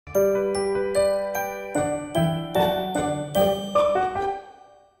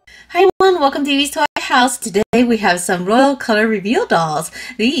welcome to Evie's Toy House. Today we have some Royal Color Reveal dolls.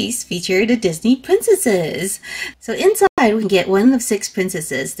 These feature the Disney princesses. So inside we can get one of 6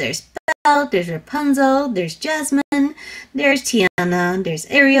 princesses. There's Belle, there's Rapunzel, there's Jasmine, there's Tiana, there's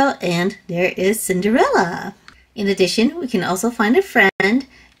Ariel, and there is Cinderella. In addition, we can also find a friend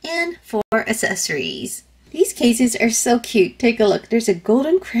and 4 accessories. These cases are so cute. Take a look. There's a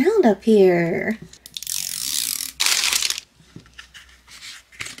golden crown up here.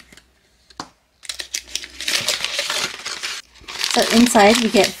 So inside we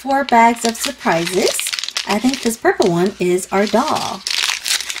get 4 bags of surprises. I think this purple one is our doll.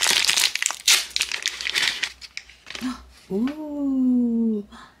 Ooh,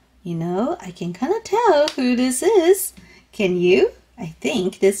 you know, I can kind of tell who this is. Can you? I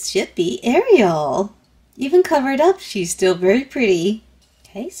think this should be Ariel. Even covered up, she's still very pretty.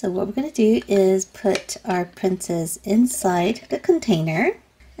 Okay, so what we're going to do is put our princess inside the container.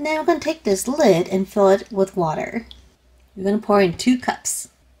 And then we're going to take this lid and fill it with water. We're going to pour in 2 cups.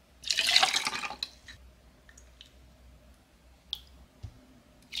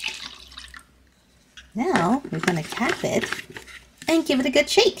 Now we're going to cap it and give it a good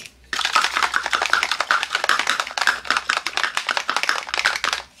shake.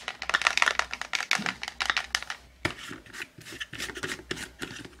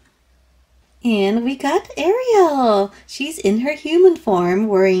 And we got Ariel. She's in her human form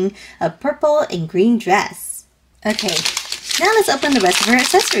wearing a purple and green dress. Okay. Now let's open the rest of her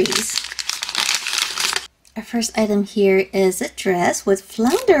accessories. Our first item here is a dress with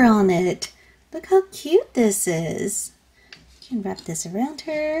flounder on it. Look how cute this is. You can wrap this around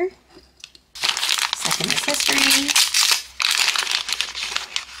her. Second accessory.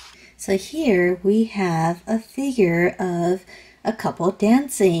 So here we have a figure of a couple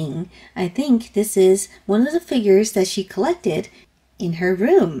dancing. I think this is one of the figures that she collected in her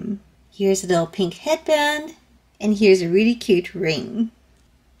room. Here's a little pink headband. And here's a really cute ring.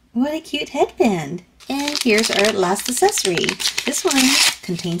 What a cute headband. And here's our last accessory. This one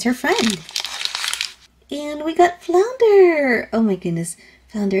contains her friend. And we got Flounder. Oh my goodness.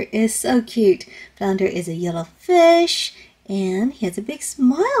 Flounder is so cute. Flounder is a yellow fish. And he has a big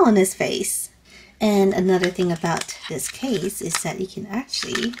smile on his face. And another thing about this case is that you can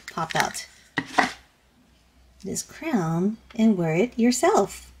actually pop out this crown and wear it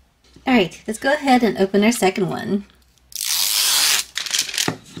yourself. Alright, let's go ahead and open our second one.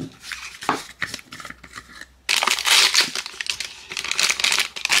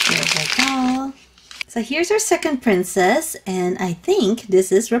 Here's our doll. So here's our second princess, and I think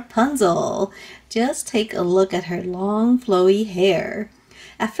this is Rapunzel. Just take a look at her long flowy hair.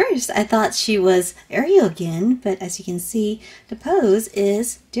 At first I thought she was Ariel again, but as you can see, the pose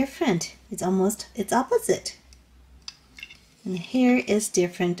is different. It's almost its opposite. And the hair is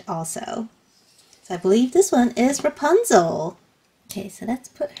different also. So I believe this one is Rapunzel. Okay, so let's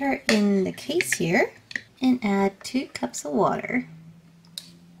put her in the case here and add 2 cups of water.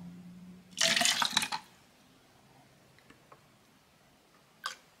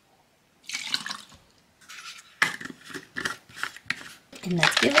 And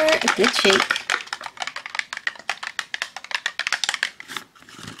let's give her a good shake.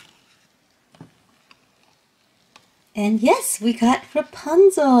 And yes, we got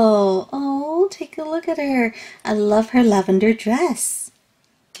Rapunzel. Oh, take a look at her. I love her lavender dress.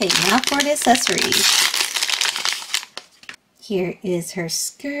 Okay, now for the accessories. Here is her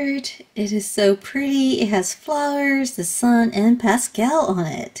skirt. It is so pretty. It has flowers, the sun, and Pascal on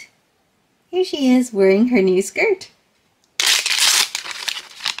it. Here she is wearing her new skirt.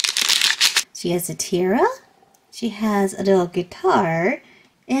 She has a tiara. She has a little guitar.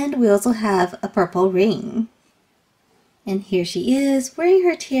 And we also have a purple ring. And here she is, wearing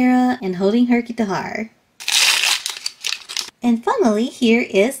her tiara and holding her guitar. And finally, here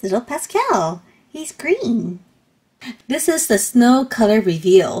is little Pascal. He's green. This is the Snow Color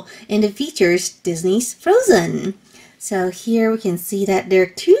Reveal, and it features Disney's Frozen. So here we can see that there are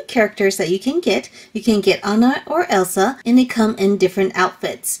 2 characters that you can get. You can get Anna or Elsa, and they come in different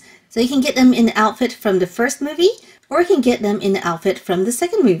outfits. So you can get them in the outfit from the first movie, or you can get them in the outfit from the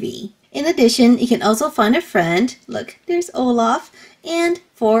second movie. In addition, you can also find a friend. Look, there's Olaf, and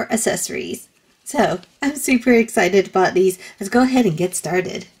 4 accessories. So, I'm super excited about these. Let's go ahead and get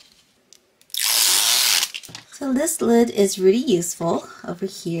started. So this lid is really useful. Over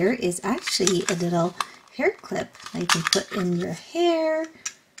here is actually a little hair clip that you can put in your hair.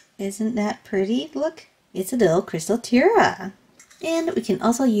 Isn't that pretty? Look, it's a little crystal tiara. And we can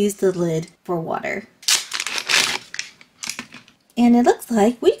also use the lid for water. And it looks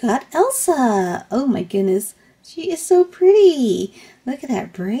like we got Elsa. Oh my goodness. She is so pretty. Look at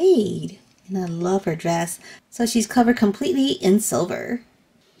that braid. And I love her dress. So she's covered completely in silver.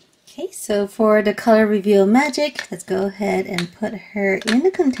 Okay, so for the color reveal magic, let's go ahead and put her in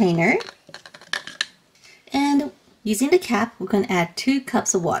the container. And using the cap, we're going to add 2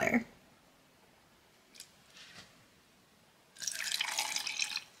 cups of water.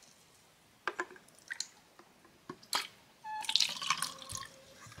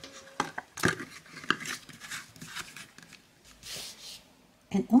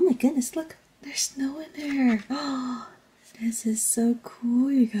 And oh my goodness, look, there's snow in there. Oh, this is so cool,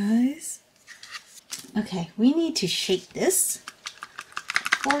 you guys. Okay, we need to shake this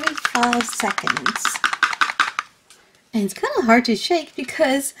 45 seconds. And it's kind of hard to shake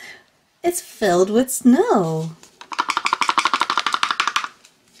because it's filled with snow.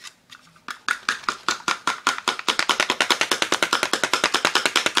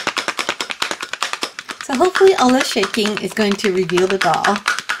 So hopefully all the shaking is going to reveal the doll.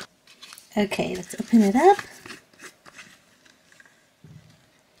 Okay, let's open it up.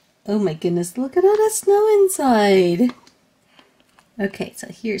 Oh my goodness, look at all that snow inside. Okay, so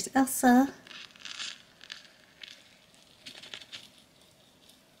here's Elsa.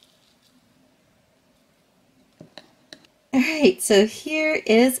 Alright, so here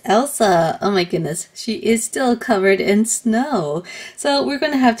is Elsa. Oh my goodness, she is still covered in snow. So we're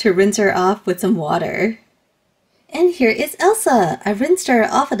going to have to rinse her off with some water. And here is Elsa. I rinsed her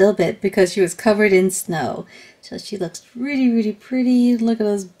off a little bit because she was covered in snow. So she looks really pretty. Look at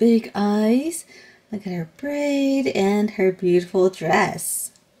those big eyes. Look at her braid and her beautiful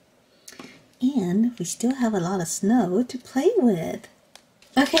dress. And we still have a lot of snow to play with.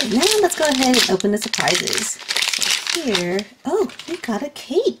 Okay, now let's go ahead and open the surprises. So here, oh, we got a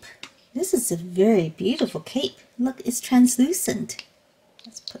cape. This is a very beautiful cape. Look, it's translucent.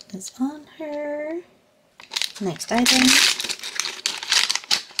 Let's put this on her. Next item.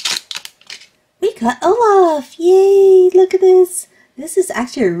 We got Olaf! Yay! Look at this! This is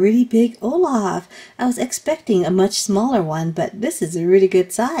actually a really big Olaf. I was expecting a much smaller one, but this is a really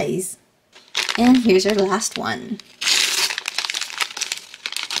good size. And here's our last one.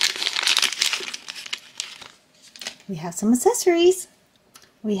 We have some accessories.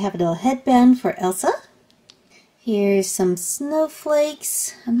 We have a little headband for Elsa. Here's some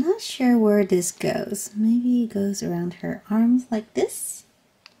snowflakes. I'm not sure where this goes. Maybe it goes around her arms like this.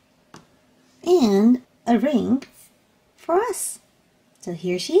 And a ring for us. So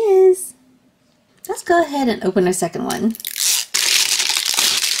here she is. Let's go ahead and open our second one.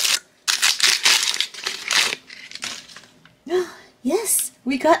 Yes,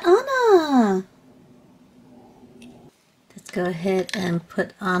 we got Anna. Let's go ahead and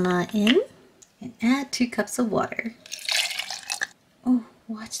put Anna in. And add 2 cups of water. Oh,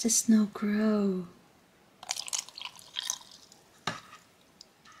 watch the snow grow.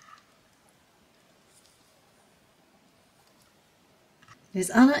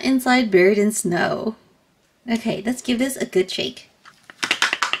 There's Anna inside buried in snow. Okay, let's give this a good shake.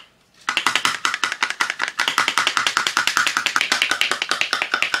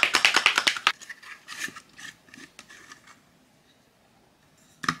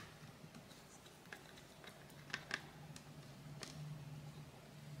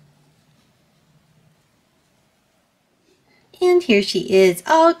 And here she is,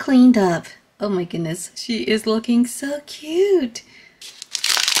 all cleaned up. Oh my goodness, she is looking so cute.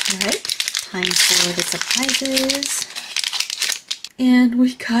 Alright, time for the surprises. And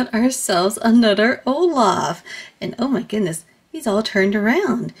we got ourselves another Olaf. And oh my goodness, he's all turned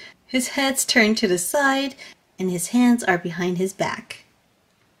around. His head's turned to the side and his hands are behind his back.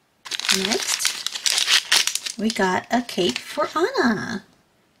 Next, we got a cape for Anna.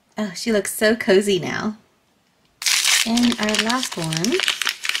 Oh, she looks so cozy now. And our last one.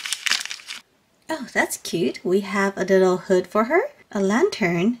 Oh, that's cute. We have a little hood for her, a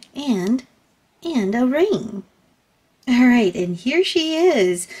lantern, and a ring. Alright, and here she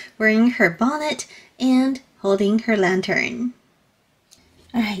is, wearing her bonnet and holding her lantern.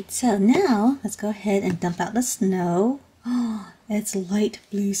 Alright, so now let's go ahead and dump out the snow. Oh, it's light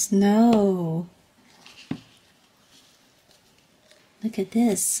blue snow. Look at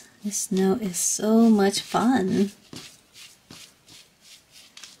this. This snow is so much fun.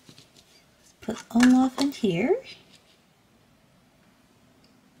 Put Olaf in here.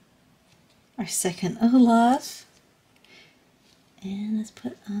 Our second Olaf. And let's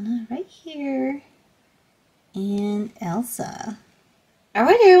put Anna right here. And Elsa.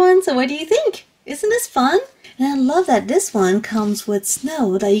 Alright everyone, so what do you think? Isn't this fun? And I love that this one comes with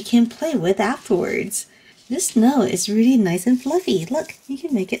snow that you can play with afterwards. This snow is really nice and fluffy. Look, you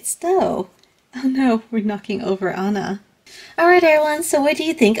can make it snow. Oh no, we're knocking over Anna. Alright everyone, so what do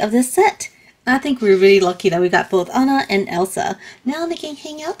you think of this set? I think we're really lucky that we got both Anna and Elsa. Now they can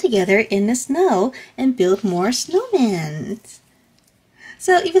hang out together in the snow and build more snowmen.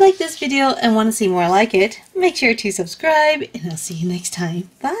 So if you like this video and want to see more like it, make sure to subscribe, and I'll see you next time.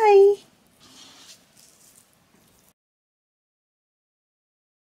 Bye!